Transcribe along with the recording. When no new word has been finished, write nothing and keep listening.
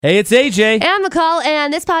Hey, it's AJ. And McCall,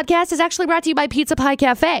 and this podcast is actually brought to you by Pizza Pie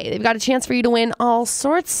Cafe. They've got a chance for you to win all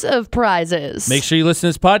sorts of prizes. Make sure you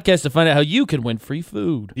listen to this podcast to find out how you can win free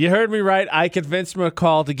food. You heard me right. I convinced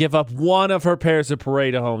McCall to give up one of her pairs of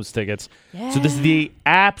Parade of Homes tickets. Yeah. So this is the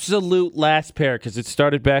absolute last pair because it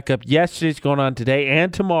started back up yesterday. It's going on today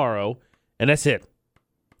and tomorrow, and that's it.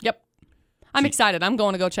 Yep. I'm excited. I'm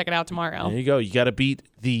going to go check it out tomorrow. There you go. You got to beat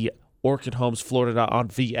the Orchid Homes Florida on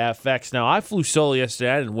VFX. Now, I flew solo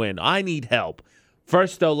yesterday. I didn't win. I need help.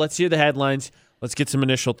 First, though, let's hear the headlines. Let's get some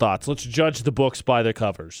initial thoughts. Let's judge the books by their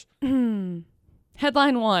covers.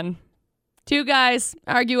 Headline 1. 2 guys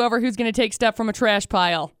argue over who's going to take stuff from a trash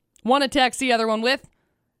pile. One attacks the other one with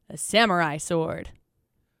a samurai sword.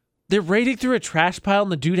 They're raiding through a trash pile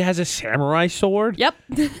and the dude has a samurai sword? Yep.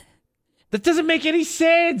 That doesn't make any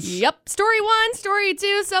sense. Yep. Story 1. Story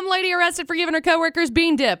 2. Some lady arrested for giving her coworkers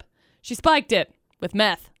bean dip. She spiked it with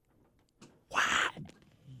meth. What?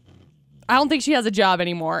 I don't think she has a job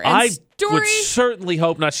anymore. And I would certainly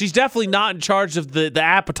hope not. She's definitely not in charge of the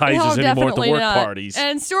appetizers anymore at the work parties.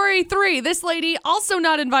 And story 3, this lady also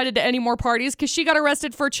not invited to any more parties because she got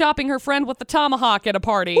arrested for chopping her friend with the tomahawk at a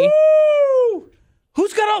party. Woo!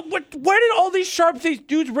 Who's got where did all these sharp things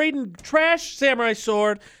dudes raiding trash, samurai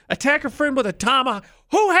sword, attack her friend with a tomahawk?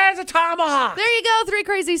 Who has a tomahawk? There you go. 3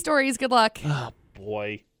 crazy stories. Good luck. Oh,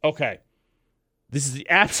 boy. Okay. This is the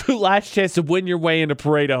absolute last chance to win your way into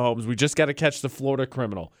Parade of Homes. We just got to catch the Florida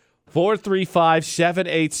criminal.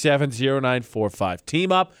 435-787-0945.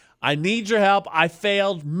 Team up. I need your help. I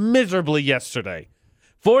failed miserably yesterday.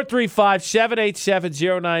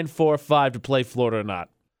 435-787-0945 to play Florida or not.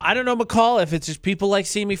 I don't know, McCall, if it's just people like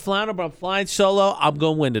seeing me flounder, but I'm flying solo. I'm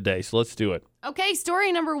going to win today, so let's do it. Okay,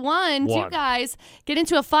 story number 1. 2 guys get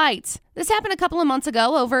into a fight. This happened a couple of months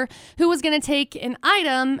ago over who was going to take an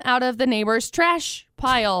item out of the neighbor's trash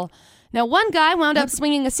pile. Now, one guy wound up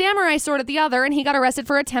swinging a samurai sword at the other, and he got arrested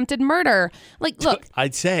for attempted murder. Like, look.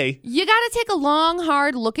 I'd say. You got to take a long,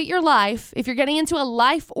 hard look at your life if you're getting into a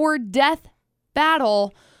life or death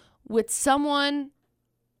battle with someone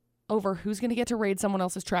over who's going to get to raid someone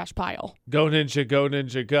else's trash pile. Go, Ninja, go,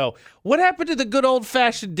 Ninja, go. What happened to the good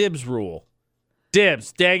old-fashioned dibs rule?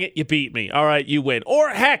 Dibs, dang it, you beat me. All right, you win.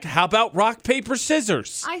 Or, heck, how about rock, paper,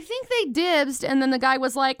 scissors? I think they dibsed, and then the guy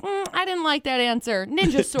was like, I didn't like that answer.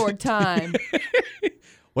 Ninja sword time.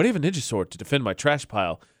 What do you have a ninja sword to defend my trash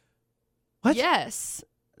pile? What? Yes.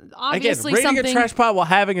 Obviously Again, raiding something... a trash pile while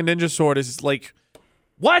having a ninja sword is like,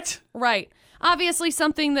 what? Right. Obviously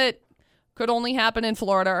something that could only happen in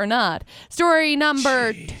Florida or not. Story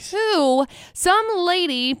number 2. Some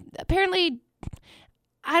lady apparently,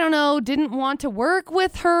 I don't know, didn't want to work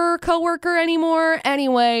with her coworker anymore.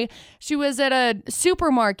 Anyway, she was at a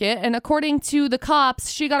supermarket, and according to the cops,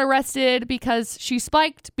 she got arrested because she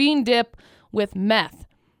spiked bean dip with meth.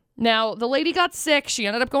 Now, the lady got sick. She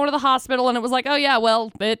ended up going to the hospital, and it was like, oh, yeah,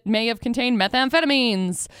 well, it may have contained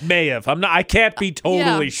methamphetamines. May have. I can't be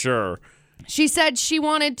totally sure. She said she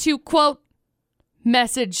wanted to, quote,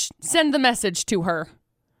 send the message to her.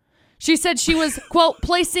 She said she was, quote,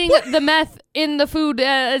 placing the meth in the food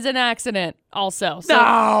as an accident also. So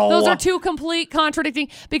no! Those are 2 complete contradicting,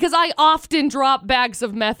 because I often drop bags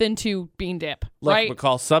of meth into bean dip, right? Look,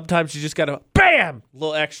 McCall, sometimes you just got to, bam, a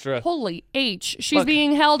little extra. Holy H. She's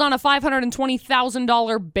being held on a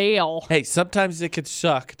 $520,000 bail. Hey, sometimes it could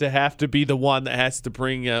suck to have to be the one that has to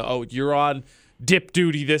bring, you're on dip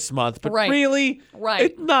duty this month. But really? Right.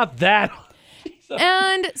 It's not that.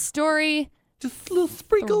 And story just a little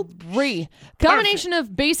sprinkle. 3. Combination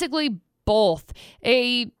of basically both.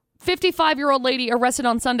 A 55-year-old lady arrested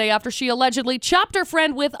on Sunday after she allegedly chopped her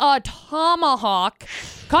friend with a tomahawk,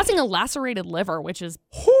 causing a lacerated liver, which is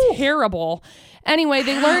terrible. Anyway,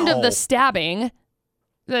 they learned of the stabbing.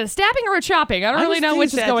 The stabbing or a chopping? I don't really know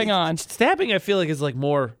which is going on. Stabbing, I feel like, is like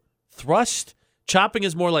more thrust. Chopping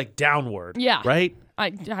is more like downward. Yeah. Right? I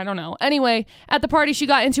don't know. Anyway, at the party, she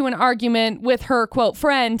got into an argument with her, quote,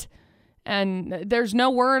 friend, and there's no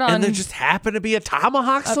word on... And there just happened to be a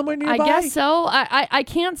tomahawk somewhere nearby? I guess so. I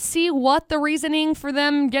can't see what the reasoning for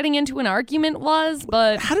them getting into an argument was,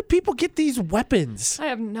 but... How did people get these weapons? I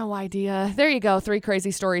have no idea. There you go. 3 crazy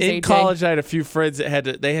stories, In AJ. college, I had a few friends that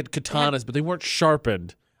had katanas, but they weren't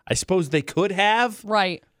sharpened. I suppose they could have?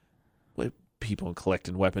 Right. People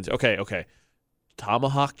collecting weapons. Okay.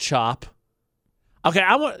 Tomahawk chop. Okay,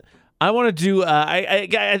 I want to do.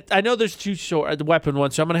 I know there's 2 short the weapon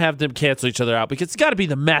ones, so I'm gonna have them cancel each other out because it's got to be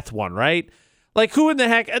the meth one, right? Like, who in the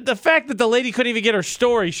heck? The fact that the lady couldn't even get her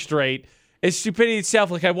story straight is stupidity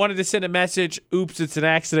itself. Like, I wanted to send a message. Oops, it's an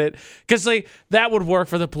accident. Because like that would work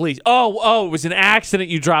for the police. Oh, it was an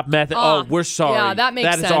accident. You dropped meth. Oh, we're sorry. Yeah, that makes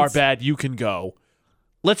sense. That is our bad. You can go.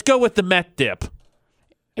 Let's go with the meth dip.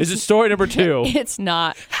 Is it story number 2? It's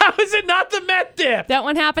not. How is it not the meth dip? That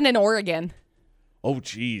one happened in Oregon. Oh,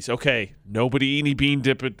 geez. Okay. Nobody eat any bean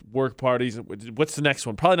dip at work parties. What's the next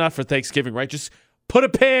one? Probably not for Thanksgiving, right? Just put a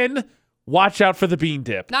pin. Watch out for the bean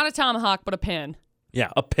dip. Not a tomahawk, but a pin.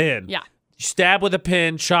 Yeah, a pin. Yeah. Stab with a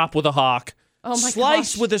pin, chop with a hawk. Oh, my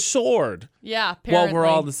Slice gosh. with a sword. Yeah, apparently. Well, we're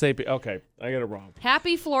all on the same page. Okay, I got it wrong.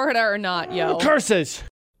 Happy Florida or not, yo. Curses.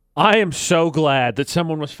 I am so glad that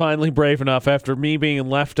someone was finally brave enough after me being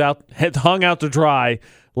hung out to dry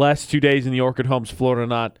last 2 days in the Orchid Homes, Florida.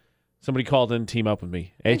 Not somebody called in and team up with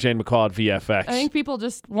me. AJ and McCall at VFX. I think people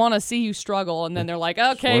just want to see you struggle, and then they're like,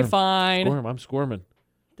 okay, fine. I'm squirming.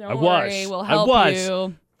 Don't worry, we'll help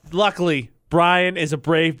you. Luckily, Brian is a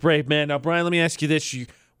brave man. Now, Brian, let me ask you this.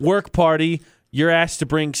 Work party, you're asked to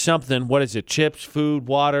bring something. What is it? Chips, food,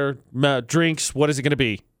 water, drinks? What is it going to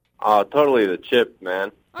be? Totally the chips,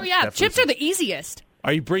 man. Oh, yeah, chips are the easiest.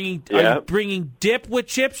 Are you bringing dip with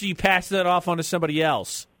chips, or are you passing that off onto somebody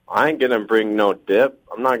else? I ain't going to bring no dip.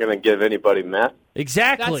 I'm not going to give anybody meth.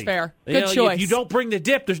 Exactly. That's fair. Good choice. If you don't bring the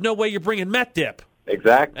dip, there's no way you're bringing meth dip.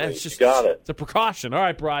 Exactly. That's just, you got it. It's a precaution. All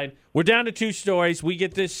right, Brian. We're down to 2 stories. We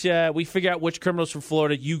get this. We figure out which criminals from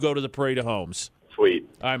Florida. You go to the parade of homes. Sweet.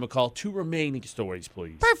 All right, McCall. 2 remaining stories,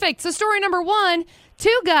 please. Perfect. So story number 1,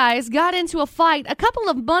 2 guys got into a fight a couple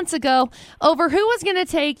of months ago over who was going to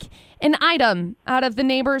take an item out of the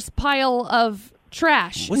neighbor's pile of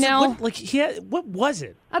trash. What was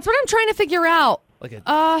it? That's what I'm trying to figure out. Like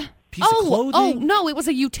a piece of clothing? Oh, no, it was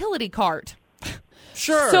a utility cart.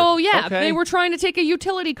 Sure. So, yeah, okay. They were trying to take a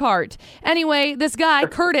utility cart. Anyway, this guy,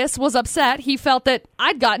 Curtis, was upset. He felt that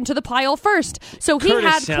I'd gotten to the pile first. So he Curtis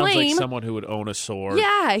had sounds claim. like someone who would own a sword.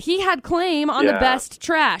 Yeah, he had claim on the best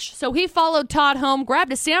trash. So he followed Todd home,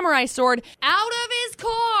 grabbed a samurai sword out of his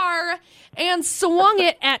car, and swung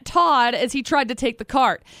it at Todd as he tried to take the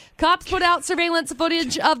cart. Cops put out surveillance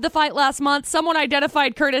footage of the fight last month. Someone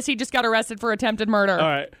identified Curtis. He just got arrested for attempted murder. All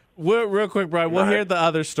right. Real quick, Brian, we'll hear the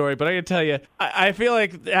other story, but I can tell you, I feel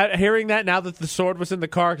like hearing that now that the sword was in the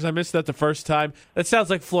car, because I missed that the first time, that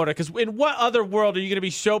sounds like Florida, because in what other world are you going to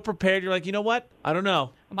be so prepared? You're like, you know what? I don't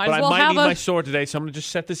know. Might but as well I might have need my sword today, so I'm going to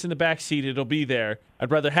just set this in the back seat. It'll be there.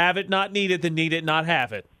 I'd rather have it, not need it, than need it, not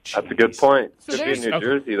have it. Jeez. That's a good point. So Could be in New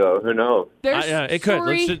Jersey, though. Who knows? There's Yeah, it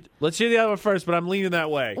could. Let's hear the other one first, but I'm leaning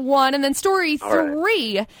that way. 1, and then story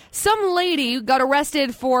 3. Some lady got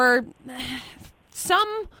arrested for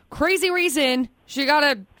some crazy reason. She got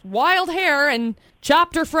a wild hair and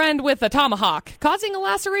chopped her friend with a tomahawk, causing a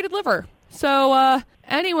lacerated liver. So,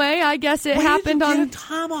 anyway, I guess it happened on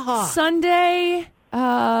tomahawk? Sunday.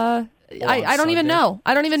 I don't even know.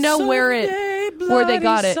 I don't even know where they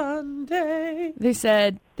got it. Sunday. They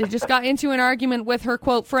said they just got into an argument with her,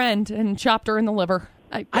 quote, friend and chopped her in the liver.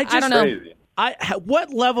 I don't know. Crazy.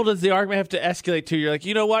 What level does the argument have to escalate to? You're like,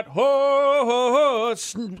 you know what?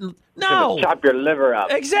 No. Chop your liver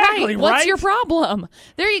up. Exactly, right? What's your problem?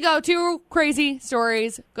 There you go. 2 crazy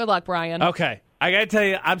stories. Good luck, Brian. Okay. I got to tell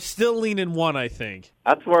you, I'm still leaning 1, I think.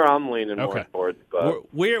 That's where I'm leaning more towards.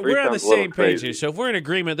 But We're on the same page here. So if we're in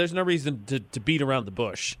agreement, there's no reason to beat around the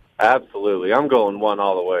bush. Absolutely. I'm going 1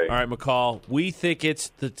 all the way. All right, McCall, we think it's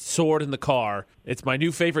the sword in the car. It's my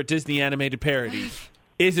new favorite Disney animated parody.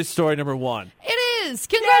 Is it story number 1? It is.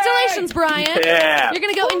 Congratulations, Brian. Yeah. You're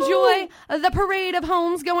going to go enjoy the parade of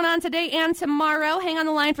homes going on today and tomorrow. Hang on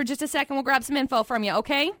the line for just a second. We'll grab some info from you,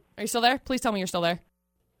 okay? Are you still there? Please tell me you're still there.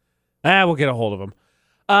 We'll get a hold of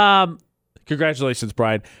him. Congratulations,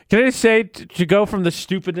 Brian. Can I just say, to go from the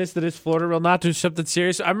stupidness that is Florida real not to something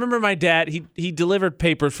serious? I remember my dad, he delivered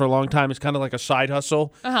papers for a long time. It's kind of like a side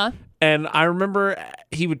hustle. Uh-huh. And I remember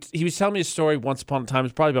he was telling me a story once upon a time, it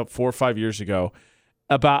was probably about 4 or 5 years ago,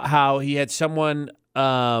 about how he had someone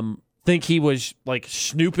think he was like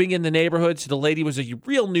snooping in the neighborhood. So the lady was a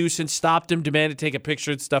real nuisance, stopped him, demanded to take a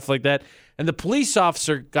picture and stuff like that. And the police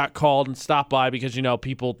officer got called and stopped by because,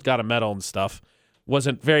 people got a medal and stuff.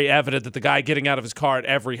 Wasn't very evident that the guy getting out of his car at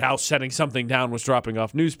every house setting something down was dropping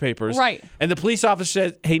off newspapers. Right. And the police officer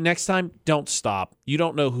said, hey, next time, don't stop. You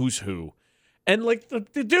don't know who's who. And like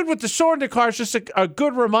the dude with the sword in the car is just a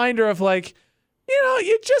good reminder of like,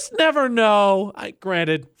 you just never know.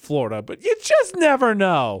 Granted, Florida, but you just never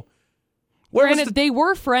know. They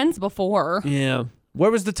were friends before. Yeah.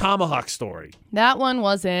 Where was the tomahawk story? That one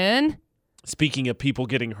was in Speaking of people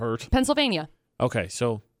getting hurt. Pennsylvania. Okay,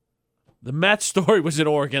 so the meth story was in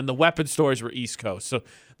Oregon. The weapon stories were East Coast. So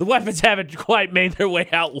the weapons haven't quite made their way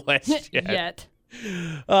out west yet.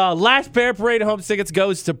 Last pair of Parade of Homes tickets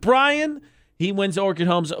goes to Brian. He wins Orchid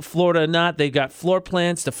Homes, Florida or not. They've got floor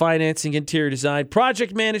plans to financing, interior design,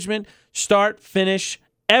 project management, start, finish,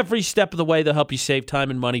 every step of the way. They'll help you save time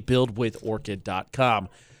and money. BuildWithOrchid.com.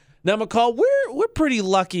 Now, McCall, we're pretty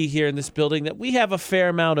lucky here in this building that we have a fair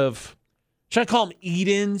amount of, should I call them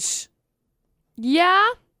eat-ins?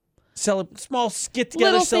 Yeah. Small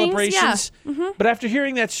get-together Little celebrations. Things, yeah. But after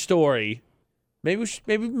hearing that story,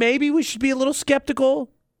 maybe we should be a little skeptical.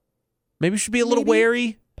 Maybe we should be a little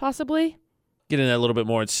wary. Possibly. Get into that a little bit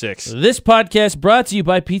more at 6. This podcast brought to you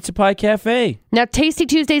by Pizza Pie Cafe. Now, Tasty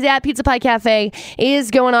Tuesdays at Pizza Pie Cafe is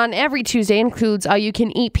going on every Tuesday. Includes all you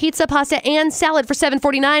can eat pizza, pasta, and salad for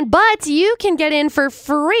 $7.49. But you can get in for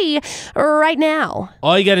free right now.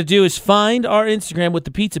 All you got to do is find our Instagram with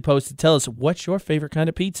the pizza post and tell us what's your favorite kind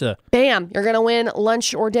of pizza. Bam! You're going to win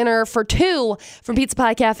lunch or dinner for 2 from Pizza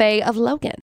Pie Cafe of Logan.